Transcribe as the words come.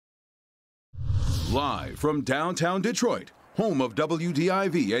Live from downtown Detroit, home of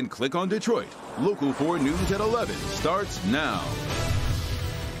WDIV and Click on Detroit, Local 4 News at 11 starts now.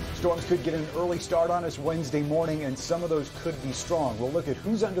 Storms could get an early start on us Wednesday morning, and some of those could be strong. We'll look at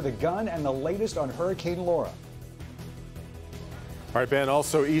who's under the gun and the latest on Hurricane Laura. All right, Ben,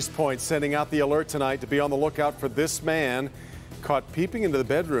 also East Point sending out the alert tonight to be on the lookout for this man caught peeping into the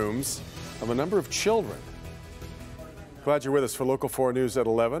bedrooms of a number of children. Glad you're with us for Local 4 News at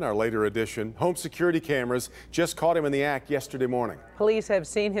 11, our later edition. Home security cameras just caught him in the act yesterday morning. Police have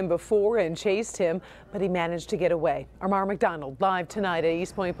seen him before and chased him, but he managed to get away. Our Mara McDonald live tonight at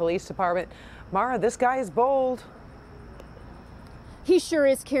East Point Police Department. Mara, this guy is bold. He sure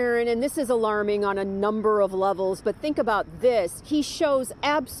is, Karen, and this is alarming on a number of levels. But think about this. He shows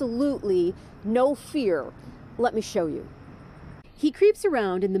absolutely no fear. Let me show you. He creeps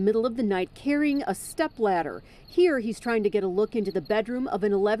around in the middle of the night carrying a stepladder. Here he's trying to get a look into the bedroom of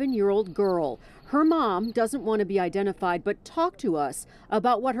an 11-year-old girl. Her mom doesn't want to be identified, but talk to us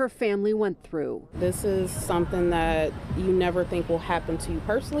about what her family went through. This is something that you never think will happen to you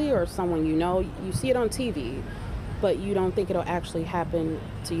personally or someone you know. You see it on TV, but you don't think it'll actually happen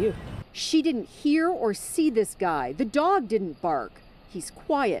to you. She didn't hear or see this guy. The dog didn't bark. He's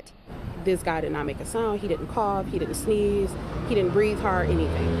quiet. This guy did not make a sound. He didn't cough. He didn't sneeze. He didn't breathe hard,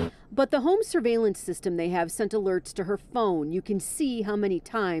 anything. But the home surveillance system they have sent alerts to her phone. You can see how many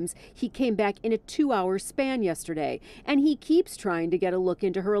times he came back in a 2-hour span yesterday. And he keeps trying to get a look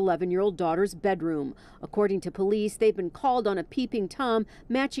into her 11-year-old daughter's bedroom. According to police, they've been called on a peeping Tom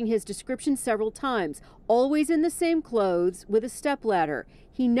matching his description several times, always in the same clothes with a stepladder.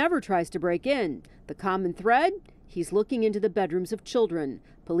 He never tries to break in. The common thread? He's looking into the bedrooms of children.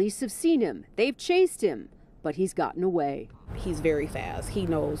 Police have seen him. They've chased him, but he's gotten away. He's very fast. He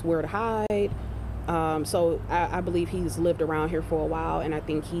knows where to hide. So I believe he's lived around here for a while, and I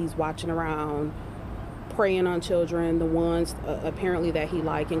think he's watching around, preying on children, the ones apparently that he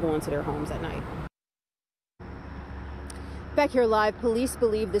likes, and going to their homes at night. Back here live, police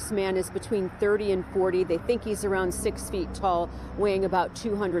believe this man is between 30 and 40. They think he's around 6 feet tall, weighing about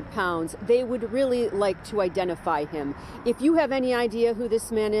 200 pounds. They would really like to identify him. If you have any idea who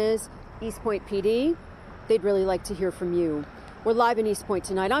this man is, East Point PD, they'd really like to hear from you. We're live in East Point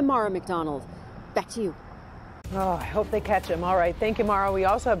tonight. I'm Mara McDonald. Back to you. Oh, I hope they catch him. All right. Thank you, Mara. We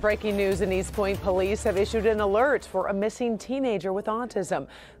also have breaking news in East Point. Police have issued an alert for a missing teenager with autism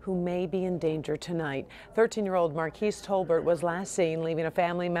who may be in danger tonight. 13-year-old Marquise Tolbert was last seen leaving a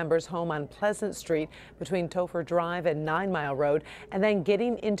family member's home on Pleasant Street between Topher Drive and 9 Mile Road and then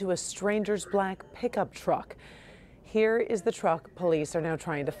getting into a stranger's black pickup truck. Here is the truck police are now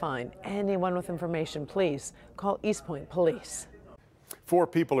trying to find. Anyone with information, please call East Point Police. 4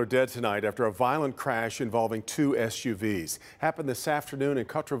 people are dead tonight after a violent crash involving 2 SUVs. Happened this afternoon in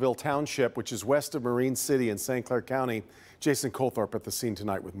Cutterville Township, which is west of Marine City in St. Clair County. Jason Colthorpe at the scene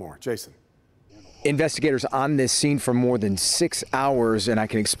tonight with more. Jason. Investigators on this scene for more than 6 hours, and I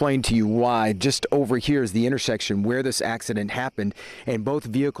can explain to you why. Just over here is the intersection where this accident happened, and both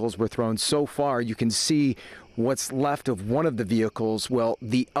vehicles were thrown so far you can see what's left of one of the vehicles. Well,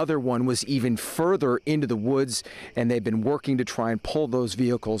 the other one was even further into the woods, and they've been working to try and pull those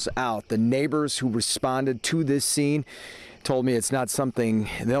vehicles out. The neighbors who responded to this scene told me it's not something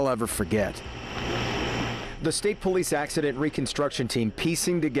they'll ever forget. The State Police Accident Reconstruction Team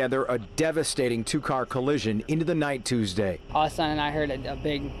piecing together a devastating 2-car collision into the night Tuesday. All of a sudden I heard a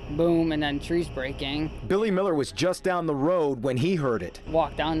big boom and then trees breaking. Billy Miller was just down the road when he heard it.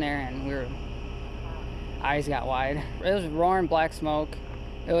 Walked down there and eyes got wide. It was roaring black smoke.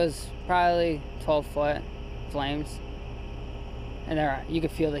 It was probably 12-foot flames. And you could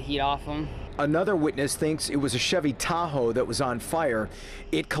feel the heat off them. Another witness thinks it was a Chevy Tahoe that was on fire.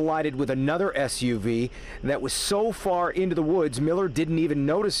 It collided with another SUV that was so far into the woods, Miller didn't even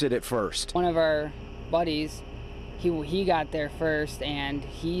notice it at first. One of our buddies, he got there first, and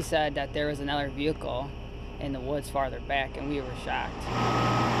he said that there was another vehicle in the woods farther back, and we were shocked.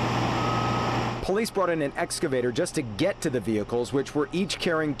 Police brought in an excavator just to get to the vehicles, which were each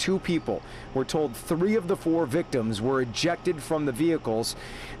carrying 2 people. We're told 3 of the 4 victims were ejected from the vehicles.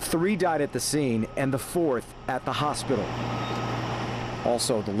 3 died at the scene, and the 4th at the hospital.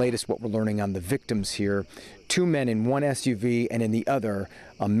 Also, the latest what we're learning on the victims here, 2 men in one SUV and in the other,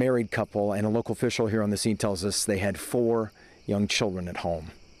 a married couple, and a local official here on the scene tells us they had 4 young children at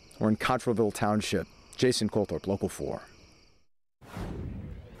home. We're in Cottreville Township. Jason Colthorpe, Local 4.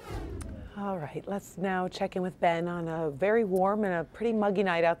 All right, let's now check in with Ben on a very warm and a pretty muggy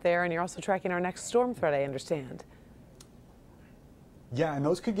night out there, and you're also tracking our next storm threat, I understand. Yeah, and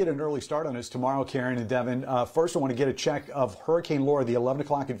those could get an early start on us tomorrow, Karen and Devin. First, I want to get a check of Hurricane Laura. The 11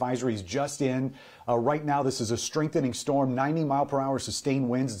 o'clock advisory is just in. Right now, this is a strengthening storm, 90-mile-per-hour sustained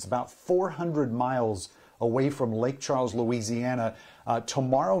winds. It's about 400 miles away from Lake Charles, Louisiana.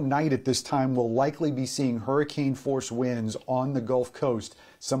 Tomorrow night at this time, we'll likely be seeing hurricane-force winds on the Gulf Coast,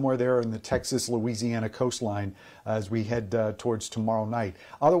 somewhere there in the Texas-Louisiana coastline as we head towards tomorrow night.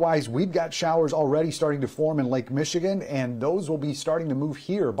 Otherwise, we've got showers already starting to form in Lake Michigan, and those will be starting to move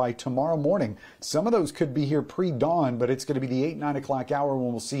here by tomorrow morning. Some of those could be here pre-dawn, but it's going to be the 8, 9 o'clock hour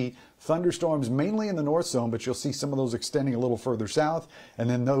when we'll see thunderstorms mainly in the north zone, but you'll see some of those extending a little further south, and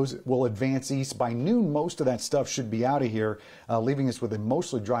then those will advance east. By noon, most of that stuff should be out of here, leaving us with a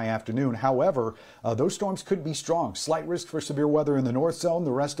mostly dry afternoon. However, those storms could be strong. Slight risk for severe weather in the north zone.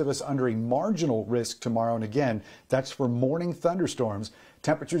 The rest of us under a marginal risk tomorrow, and again, that's for morning thunderstorms.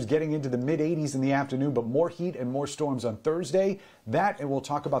 Temperatures getting into the mid-80s in the afternoon, but more heat and more storms on Thursday. That, and we'll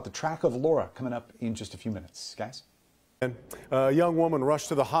talk about the track of Laura coming up in just a few minutes. Guys? A young woman rushed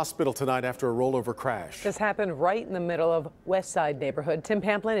to the hospital tonight after a rollover crash. This happened right in the middle of West Side neighborhood. Tim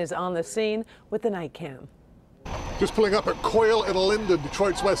Pamplin is on the scene with the night cam. Just pulling up at Coyle and Linden,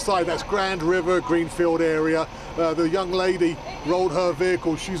 Detroit's west side. That's Grand River, Greenfield area. The young lady rolled her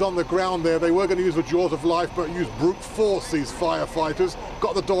vehicle. She's on the ground there. They were going to use the jaws of life, but used brute force, these firefighters.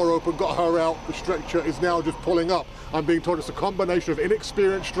 Got the door open, got her out. The stretcher is now just pulling up. I'm being told it's a combination of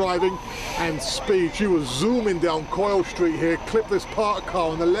inexperienced driving and speed. She was zooming down Coyle Street here, clipped this parked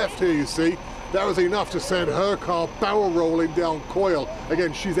car on the left here, you see. That was enough to send her car barrel rolling down Coyle.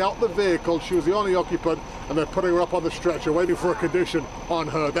 Again, she's out the vehicle. She was the only occupant, and they're putting her up on the stretcher, waiting for a condition on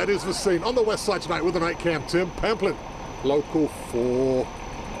her. That is the scene on the west side tonight with the night cam. Tim Pamplin, Local 4. All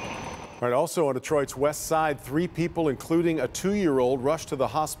right, also on Detroit's west side, 3 people, including a 2-year-old, rushed to the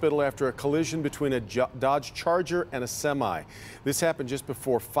hospital after a collision between a Dodge Charger and a semi. This happened just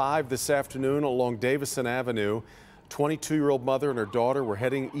before 5 this afternoon along Davison Avenue. 22-year-old mother and her daughter were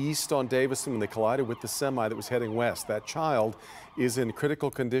heading east on Davison when they collided with the semi that was heading west. That child is in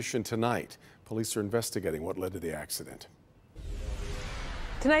critical condition tonight. Police are investigating what led to the accident.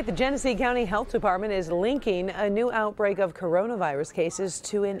 Tonight, the Genesee County Health Department is linking a new outbreak of coronavirus cases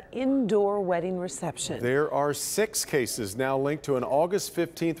to an indoor wedding reception. There are 6 cases now linked to an August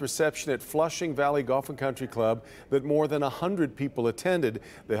 15th reception at Flushing Valley Golf and Country Club that more than 100 people attended.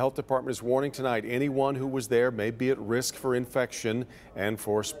 The health department is warning tonight anyone who was there may be at risk for infection and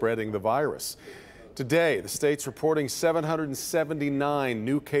for spreading the virus. Today, the state's reporting 779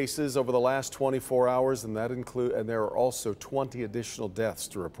 new cases over the last 24 hours, and there are also 20 additional deaths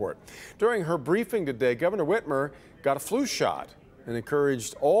to report. During her briefing today, Governor Whitmer got a flu shot and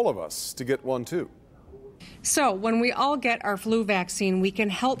encouraged all of us to get one too. So when we all get our flu vaccine, we can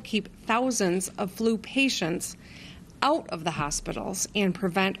help keep thousands of flu patients out of the hospitals and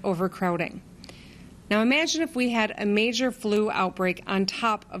prevent overcrowding. Now imagine if we had a major flu outbreak on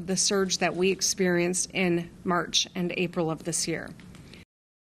top of the surge that we experienced in March and April of this year.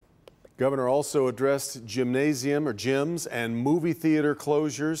 Governor also addressed gyms and movie theater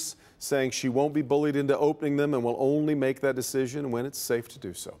closures, saying she won't be bullied into opening them and will only make that decision when it's safe to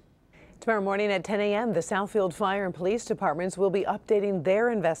do so. Tomorrow morning at 10 a.m., the Southfield Fire and Police Departments will be updating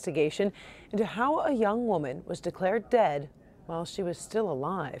their investigation into how a young woman was declared dead while she was still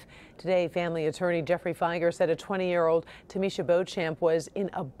alive. Today, family attorney Jeffrey Feiger said a 20-year-old Tamisha Beauchamp was in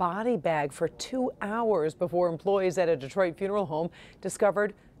a body bag for 2 hours before employees at a Detroit funeral home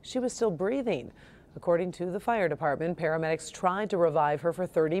discovered she was still breathing. According to the fire department, paramedics tried to revive her for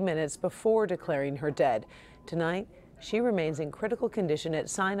 30 minutes before declaring her dead. Tonight, she remains in critical condition at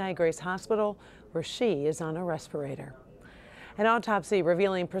Sinai Grace Hospital, where she is on a respirator. An autopsy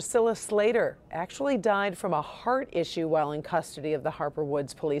revealing Priscilla Slater actually died from a heart issue while in custody of the Harper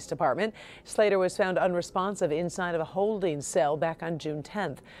Woods Police Department. Slater was found unresponsive inside of a holding cell back on June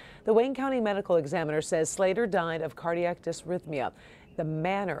 10th. The Wayne County Medical Examiner says Slater died of cardiac dysrhythmia. The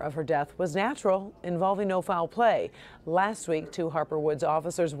manner of her death was natural, involving no foul play. Last week, 2 Harper Woods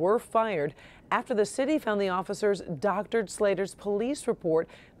officers were fired after the city found the officers doctored Slater's police report,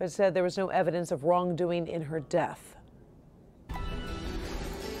 but said there was no evidence of wrongdoing in her death.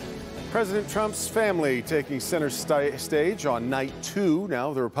 President Trump's family taking center stage on night 2 now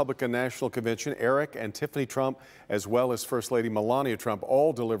of the Republican National Convention. Eric and Tiffany Trump, as well as First Lady Melania Trump,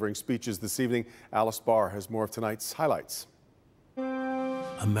 all delivering speeches this evening. Alice Barr has more of tonight's highlights.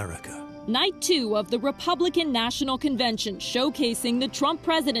 America. Night 2 of the Republican National Convention, showcasing the Trump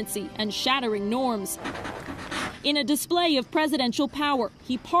presidency and shattering norms. In a display of presidential power,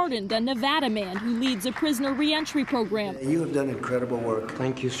 he pardoned a Nevada man who leads a prisoner reentry program. You have done incredible work.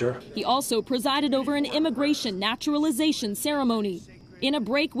 Thank you, sir. He also presided over an immigration naturalization ceremony. In a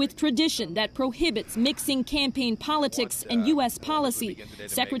break with tradition that prohibits mixing campaign politics and U.S. policy,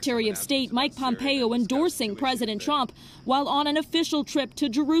 Secretary of State Mike Pompeo endorsing President Trump while on an official trip to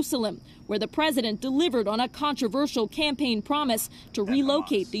Jerusalem, where the president delivered on a controversial campaign promise to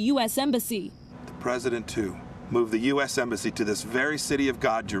relocate the U.S. Embassy. The president, too, moved the U.S. Embassy to this very city of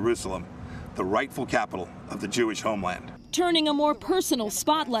God, Jerusalem, the rightful capital of the Jewish homeland. Turning a more personal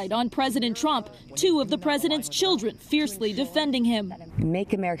spotlight on President Trump, two of the president's children fiercely defending him.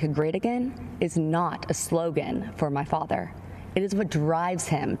 Make America Great Again is not a slogan for my father. It is what drives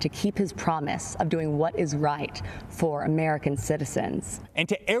him to keep his promise of doing what is right for American citizens. And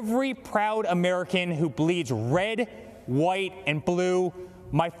to every proud American who bleeds red, white, and blue,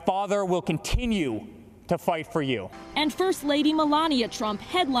 my father will continue to fight for you. And First Lady Melania Trump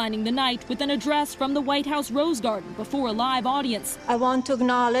headlining the night with an address from the White House Rose Garden before a live audience. I want to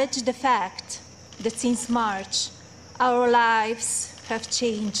acknowledge the fact that since March, our lives have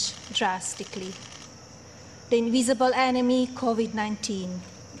changed drastically. The invisible enemy, COVID-19,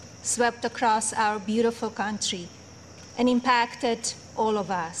 swept across our beautiful country and impacted all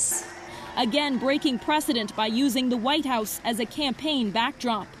of us. Again, breaking precedent by using the White House as a campaign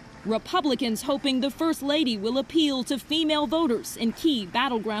backdrop. Republicans hoping the First Lady will appeal to female voters in key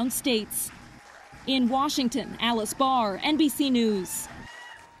battleground states. In Washington, Alice Barr, NBC News.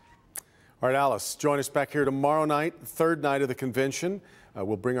 All right, Alice, join us back here tomorrow night, third night of the convention.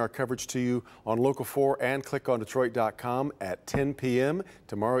 We'll bring our coverage to you on Local 4 and clickondetroit.com at 10 p.m.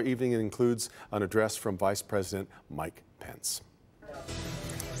 Tomorrow evening, it includes an address from Vice President Mike Pence.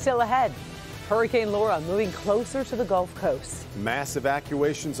 Still ahead, Hurricane Laura moving closer to the Gulf Coast. Mass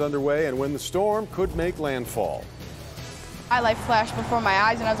evacuations underway, and when the storm could make landfall. My life flashed before my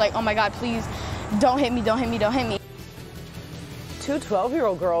eyes, and I was like, oh my God, please don't hit me, don't hit me, don't hit me. Two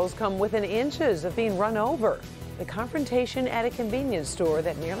 12-year-old girls come within inches of being run over. The confrontation at a convenience store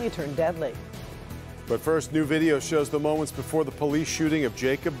that nearly turned deadly. But first, new video shows the moments before the police shooting of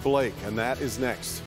Jacob Blake, and that is next.